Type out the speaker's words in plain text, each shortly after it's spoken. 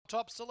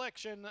top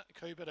selection,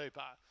 Cooper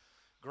Duper.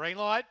 Green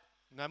light,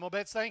 no more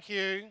bets, thank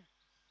you.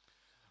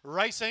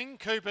 Racing,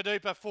 Cooper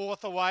Duper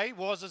fourth away.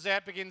 Was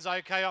out, begins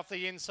okay off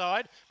the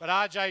inside, but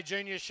RJ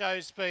Junior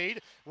shows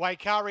speed.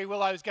 Waikari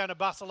Willow's going to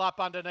bustle up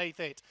underneath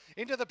it.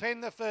 Into the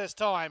pen the first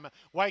time.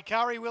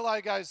 Waikari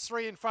Willow goes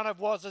 3 in front of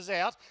Was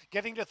out.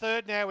 Getting to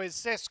third now is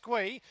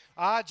Sesqui.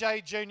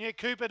 RJ Junior,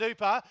 Cooper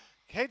Duper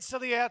heads to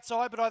the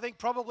outside, but I think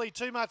probably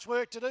too much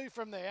work to do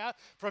from there.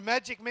 From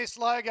Magic Miss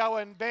Logo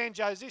and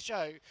Banjo's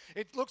Isho.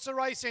 It looks a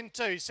race in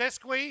two.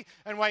 Sesqui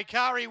and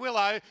Waikari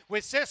Willow,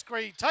 with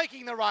Sesqui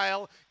taking the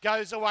rail,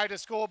 goes away to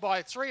score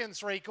by 3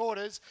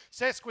 3/4.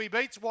 Sesqui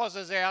beats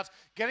Was out.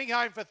 Getting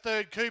home for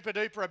third, Cooper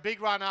Duper, a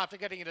big run after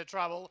getting into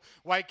trouble.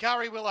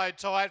 Waikari Willow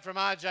tired from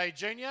RJ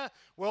Junior.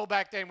 Well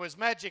back then was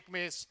Magic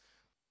Miss.